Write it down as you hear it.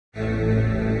It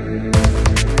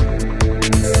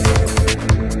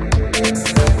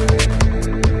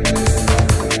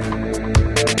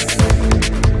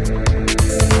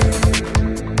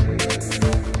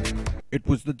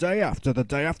was the day after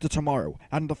tomorrow,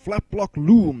 and the flat block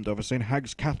loomed over St.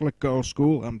 Hag's Catholic Girls'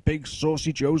 School and Big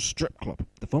Saucy Joe's Strip Club,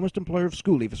 the foremost employer of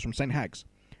school leavers from St. Hag's.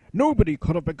 Nobody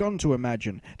could have begun to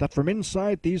imagine that from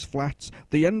inside these flats,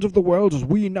 the end of the world as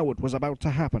we know it was about to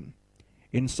happen.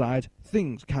 Inside,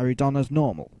 things carried on as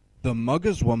normal. The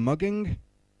muggers were mugging.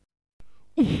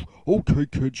 Oof, okay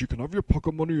kids, you can have your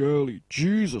pocket money early,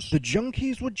 Jesus. The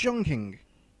junkies were junking.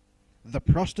 The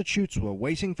prostitutes were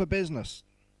waiting for business.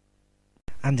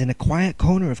 And in a quiet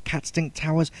corner of Catstink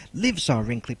Towers lives our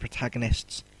wrinkly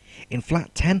protagonists. In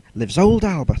flat 10 lives old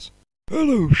Albert.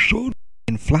 Hello, son.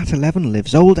 In flat 11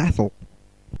 lives old Ethel.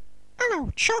 Hello,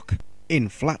 Chuck. In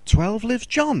flat 12 lives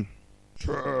John.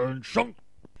 Attention.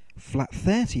 Flat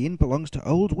 13 belongs to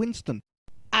old Winston.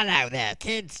 Hello there,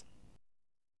 kids.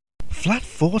 Flat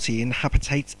 40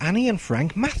 inhabitates Annie and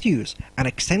Frank Matthews, an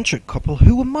eccentric couple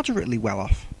who were moderately well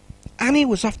off. Annie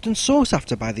was often sought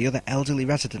after by the other elderly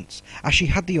residents, as she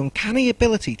had the uncanny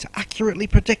ability to accurately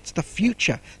predict the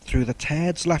future through the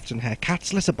turds left in her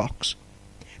cat's litter box.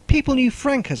 People knew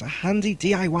Frank as a handy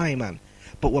DIY man,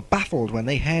 but were baffled when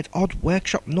they heard odd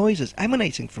workshop noises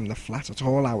emanating from the flat at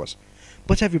all hours,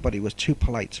 but everybody was too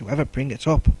polite to ever bring it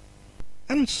up.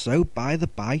 And so, by the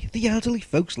by, the elderly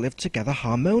folks lived together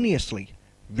harmoniously,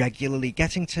 regularly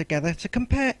getting together to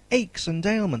compare aches and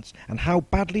ailments and how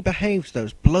badly behaved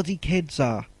those bloody kids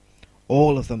are.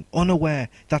 All of them unaware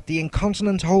that the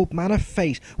incontinent old man of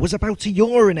fate was about to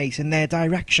urinate in their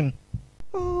direction.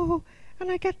 Oh,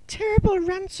 and I get terrible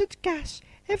rancid gas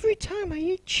every time I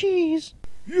eat cheese.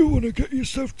 You want to get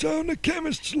yourself down to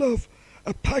chemist's, love.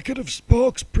 A packet of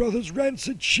Sparks Brothers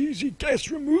rancid cheesy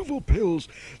gas removal pills.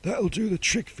 That'll do the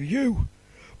trick for you.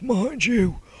 Mind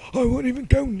you, I won't even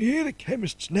go near the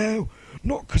chemist's now,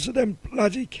 not 'cause of them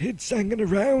bloody kids hanging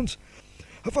around.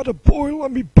 I've had a boil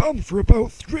on me bum for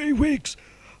about 3 weeks.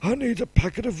 I need a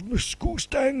packet of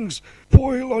Muscostangs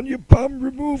boil on your bum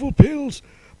removal pills,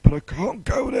 but I can't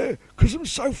go there 'cause I'm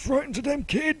so frightened of them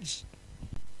kids.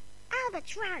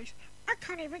 Albert's right. I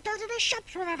can't even go to the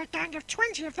shops without a gang of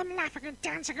 20 of them laughing and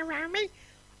dancing around me.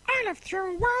 I lived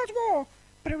through a world war,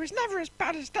 but it was never as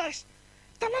bad as this.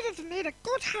 The lot of them need a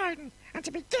good hiding and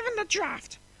to be given the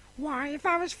draft. Why, if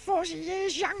I was 40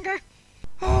 years younger...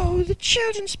 Oh, the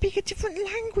children speak a different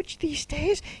language these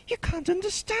days. You can't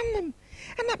understand them.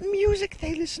 And that music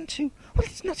they listen to, well,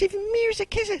 it's not even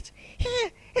music, is it?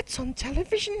 Here, it's on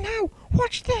television now.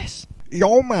 Watch this.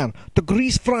 Yo man, the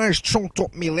grease fries chunked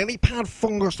up me lily pad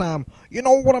fungus arm. You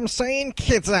know what I'm saying,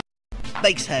 kids?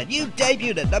 Makes her new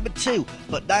debut at number 2,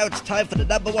 but now it's time for the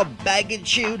number 1 banging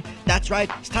tune. That's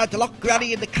right, it's time to lock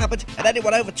Granny in the cupboard and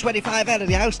anyone over 25 out of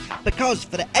the house, because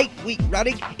for the 8th week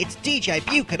running, it's DJ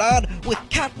Buchanan with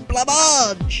Cat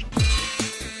Blancmange.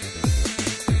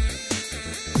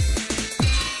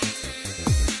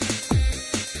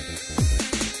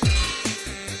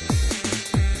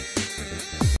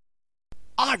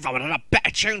 I've voted up better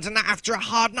tunes than that after a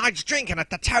hard night's drinking at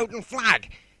the Toad and Flag.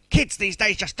 Kids these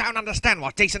days just don't understand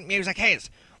what decent music is.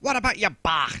 What about your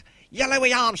Bach, your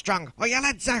Louis Armstrong, or your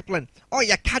Led Zeppelin, or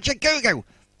your Kajagoogoo?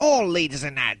 All leaders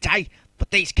in their day,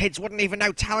 but these kids wouldn't even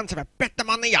know talent if it bit them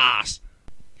on the arse.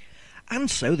 And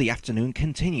so the afternoon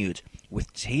continued,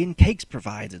 with tea and cakes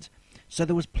provided. So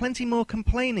there was plenty more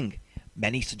complaining,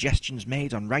 many suggestions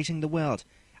made on righting the world,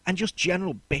 and just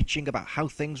general bitching about how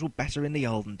things were better in the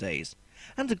olden days.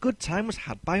 And a good time was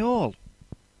had by all.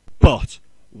 But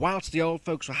whilst the old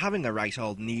folks were having a right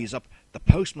old knees up, the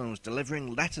postman was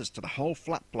delivering letters to the whole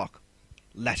flat block.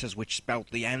 Letters which spelt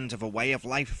the end of a way of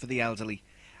life for the elderly,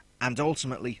 and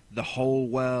ultimately the whole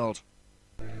world.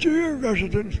 Dear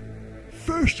residents,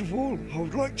 first of all, I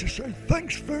would like to say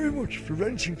thanks very much for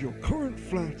renting your current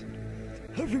flat.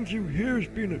 Having you here has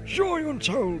been a joy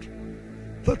untold.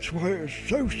 That's why it is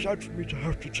so sad for me to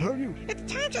have to tell you.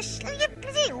 It's time to slow your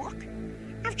bloody walk.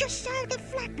 I've just sold the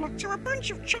flat block to a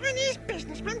bunch of Chinese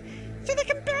businessmen so they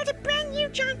can build a brand new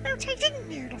giant rotating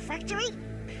noodle factory.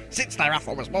 Since their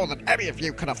offer was more than any of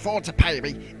you could afford to pay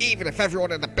me, even if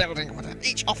everyone in the building would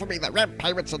each offer me the rent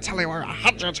payments until they were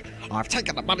 100, I've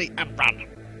taken the money and run.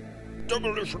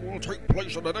 Demolition will take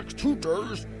place in the next 2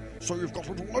 days, so you've got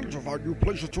until then to find new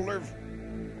places to live.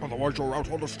 Otherwise you're out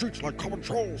on the streets like common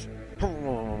trolls.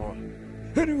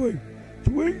 Anyway, the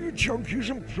way you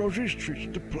junkies and prosies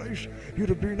treated the place, you'd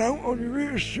have been out on your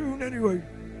ears soon anyway.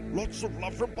 Lots of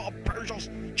love from Bob Bezos,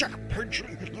 Jack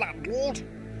Pinchley, landlord.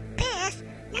 P.S.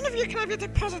 None of you can have your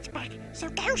deposits back, so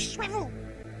go swivel.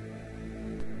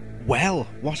 Well,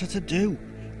 what are to do?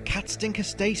 Catstink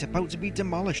Estate about to be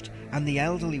demolished, and the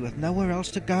elderly with nowhere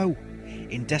else to go.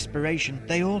 In desperation,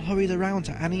 they all hurried around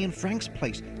to Annie and Frank's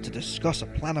place to discuss a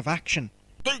plan of action.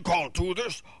 They can't do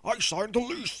this. I signed the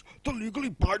lease, the legally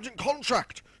binding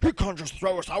contract. He can't just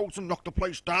throw us out and knock the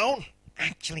place down.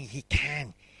 Actually, he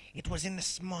can. It was in the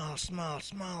small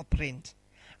print.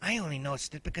 I only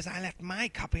noticed it because I left my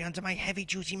copy under my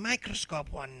heavy-duty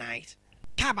microscope one night.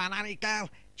 Come on, Annie girl.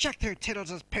 Check through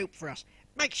Tiddles' poop for us.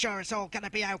 Make sure it's all gonna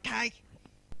be okay.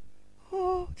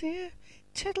 Oh dear,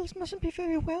 Tiddles mustn't be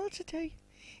very well today.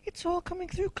 It's all coming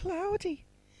through cloudy.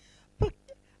 But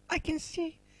I can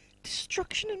see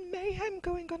destruction and mayhem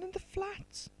going on in the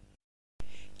flats.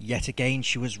 Yet again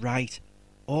she was right.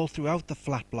 All throughout the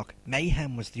flat block,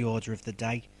 mayhem was the order of the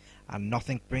day, and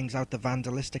nothing brings out the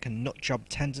vandalistic and nutjob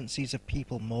tendencies of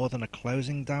people more than a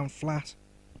closing down flat.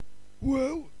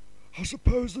 Well, I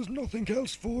suppose there's nothing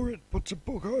else for it but to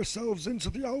book ourselves into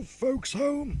the old folks'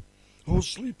 home, or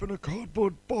sleep in a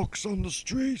cardboard box on the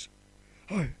street.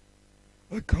 I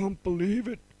can't believe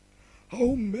it.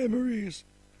 Our memories,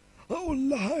 our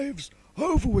lives,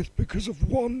 over with because of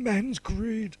one man's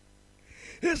greed.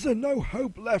 Is there no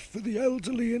hope left for the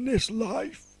elderly in this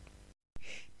life?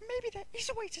 Maybe there is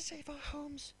a way to save our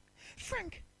homes.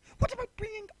 Frank, what about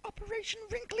bringing Operation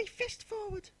Wrinkly Fist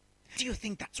forward? Do you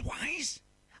think that's wise?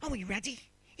 Are we ready?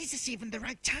 Is this even the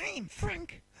right time?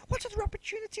 Frank, what other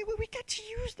opportunity will we get to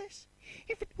use this?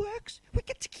 If it works, we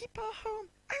get to keep our home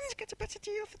and get a better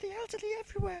deal for the elderly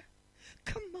everywhere.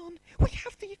 Come on, we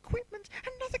have the equipment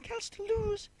and nothing else to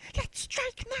lose. Let's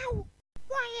strike now!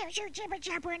 Why is you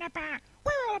jibber-jabbering about?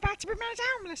 We're all about to be made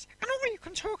homeless, and all you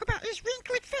can talk about is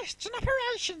wrinkly fists and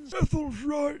operations. Ethel's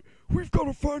right. We've got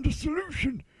to find a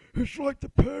solution. It's like the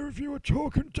pair of you are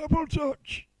talking double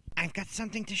Dutch. I've got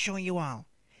something to show you all.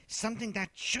 Something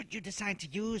that, should you decide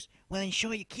to use, will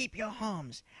ensure you keep your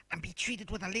homes and be treated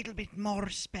with a little bit more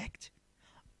respect.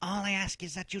 All I ask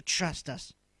is that you trust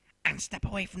us and step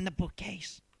away from the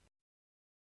bookcase.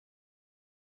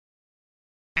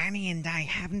 Annie and I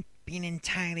haven't been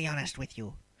entirely honest with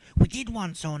you. We did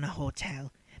once own a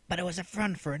hotel, but it was a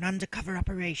front for an undercover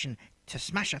operation to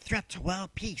smash a threat to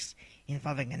world peace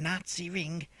involving a Nazi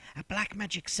ring, a black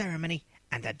magic ceremony,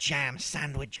 and a jam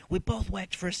sandwich. We both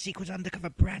worked for a secret undercover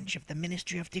branch of the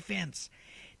Ministry of Defense.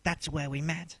 That's where we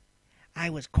met. I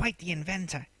was quite the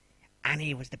inventor.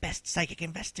 Annie was the best psychic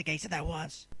investigator there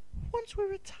was. Once we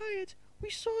retired, we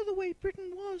saw the way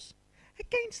Britain was,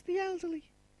 against the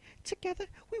elderly. Together,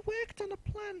 we worked on a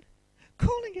plan,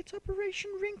 calling it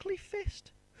Operation Wrinkly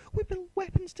Fist. We built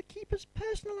weapons to keep as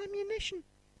personal ammunition,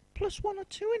 plus one or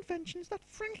two inventions that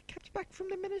Frank kept back from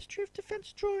the Ministry of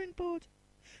Defence drawing board.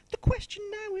 The question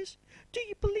now is, do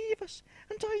you believe us,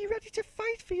 and are you ready to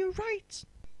fight for your rights?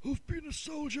 I've been a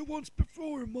soldier once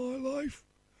before in my life.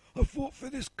 I fought for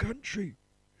this country.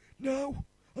 Now,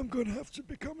 I'm going to have to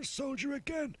become a soldier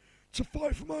again to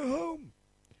fight for my home.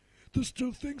 There's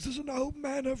still things as an old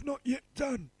man I've not yet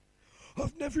done.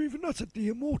 I've never even uttered the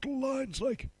immortal lines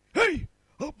like, "Hey,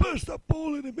 I'll burst that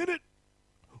ball in a minute,"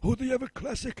 or the ever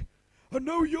classic, "I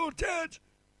know you're dead."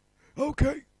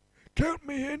 Okay, count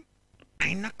me in.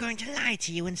 I'm not going to lie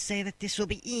to you and say that this will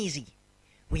be easy.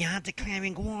 We are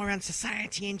declaring war on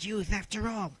society and youth after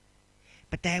all.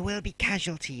 But there will be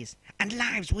casualties, and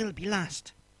lives will be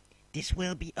lost. This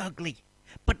will be ugly,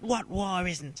 but what war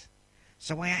isn't?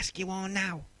 So I ask you all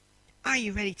now, are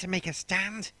you ready to make a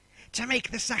stand? To make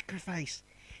the sacrifice?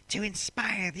 To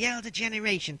inspire the elder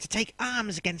generation to take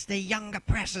arms against their young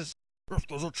oppressors? If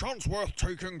there's a chance worth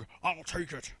taking, I'll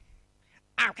take it.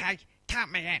 Okay,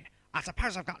 count me in. I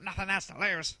suppose I've got nothing else to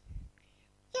lose.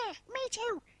 Yeah, me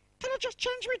too. Can I just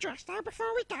change my dress though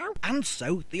before we go? And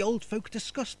so the old folk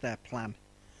discussed their plan.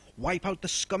 Wipe out the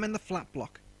scum in the flat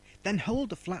block, then hold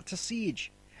the flat to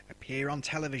siege, appear on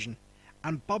television,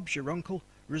 and Bob's your uncle,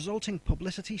 resulting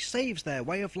publicity saves their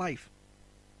way of life.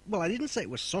 Well, I didn't say it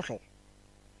was subtle.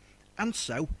 And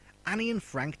so Annie and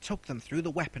Frank took them through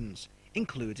the weapons,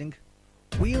 including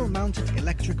wheel-mounted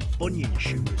electric bunion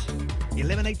shoes.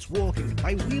 Eliminates walking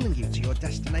by wheeling you to your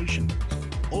destination,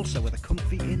 also with a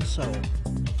comfy insole.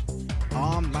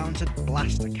 Arm-mounted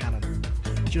blaster cannon,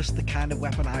 just the kind of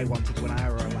weapon I wanted when I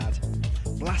were a lad.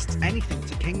 Blasts anything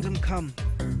to kingdom come.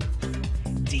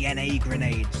 DNA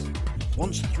grenades.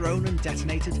 Once thrown and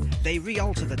detonated, they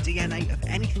re-alter the DNA of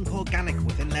anything organic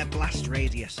within their blast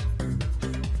radius.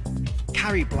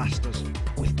 Carry blasters,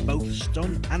 with both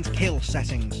stun and kill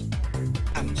settings.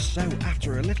 And so,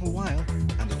 after a little while,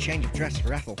 and a change of dress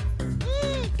for Ethel,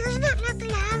 Doesn't it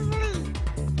look lovely?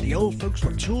 the old folks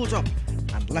were tooled up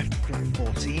and left Flat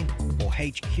 14, or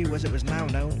HQ as it was now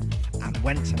known, and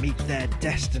went to meet their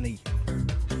destiny.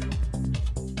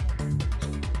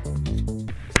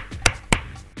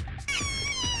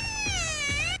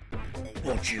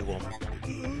 What do you want?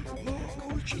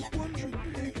 I was just wondering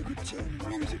if you could turn the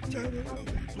music down a little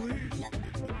bit, please.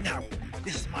 No,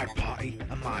 this is my party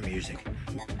and my music.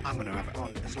 I'm gonna have it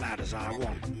on as loud as I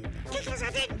want. Kick us a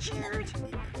in, Jude.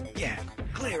 Yeah,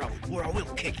 clear off or I will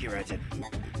kick your head in.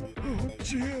 Oh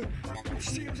dear, it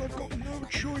seems I've got no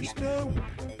choice now.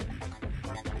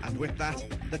 And with that,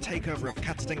 the takeover of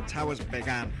Catstink Towers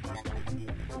began.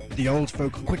 The old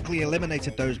folk quickly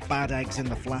eliminated those bad eggs in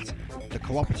the flat. The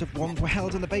cooperative ones were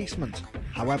held in the basement.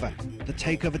 However, the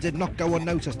takeover did not go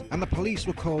unnoticed, and the police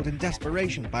were called in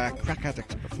desperation by a crack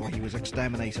addict before he was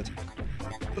exterminated.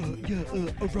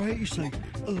 A riot you say?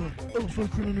 Old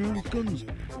folk running around with guns.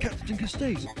 Catstink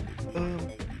Estate.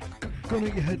 Gun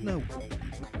at your head now.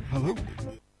 Hello?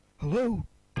 Hello?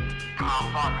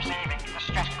 Call 4 receiving.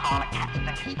 Distress call at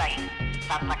Catstink Estate.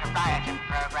 Sounds like a riot in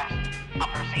progress. I'm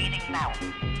proceeding now.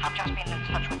 I've just been in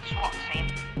touch with the SWAT team.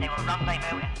 They will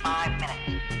rendezvous in 5 minutes.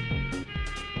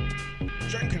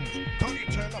 Jenkins, don't you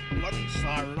turn that bloody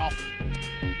siren off?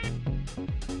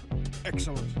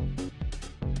 Excellent.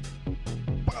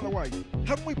 By the way,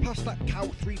 haven't we passed that cow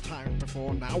 3 times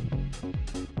before now?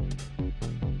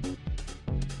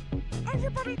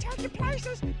 Everybody take your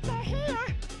places. They're here.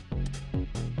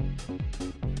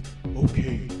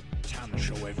 Okay, time to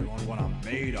show everyone what I'm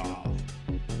made of.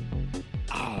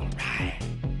 Alright,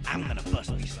 I'm gonna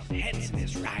bust me some heads in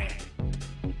this riot.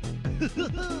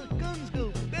 Guns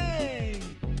go bang!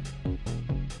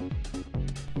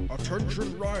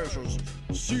 Attention rioters,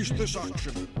 cease this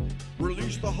action.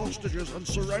 Release the hostages and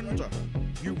surrender.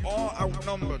 You are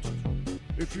outnumbered.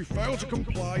 If you fail to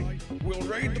comply, we'll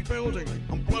raid the building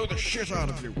and blow the shit out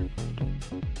of you.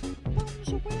 Bombs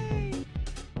away.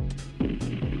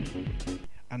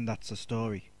 And that's the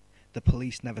story. The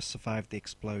police never survived the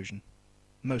explosion.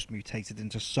 Most mutated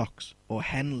into socks, or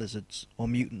hen lizards, or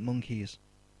mutant monkeys.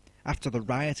 After the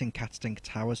riot in Catstink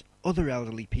Towers, other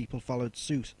elderly people followed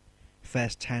suit.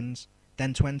 First 10s,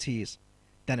 then 20s,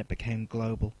 then it became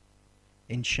global.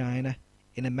 In China,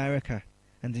 in America,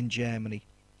 and in Germany,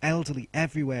 elderly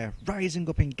everywhere, rising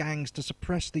up in gangs to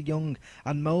suppress the young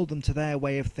and mould them to their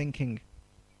way of thinking.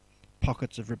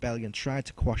 Pockets of rebellion tried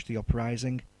to quash the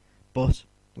uprising, but,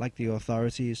 like the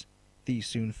authorities, these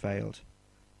soon failed.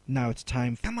 Now it's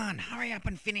time Come on, hurry up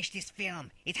and finish this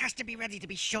film. It has to be ready to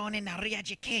be shown in the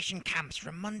re-education camps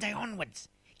from Monday onwards.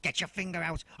 Get your finger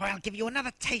out, or I'll give you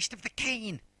another taste of the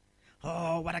cane.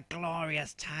 Oh, what a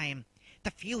glorious time.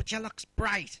 The future looks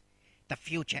bright. The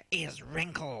future is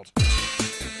wrinkled.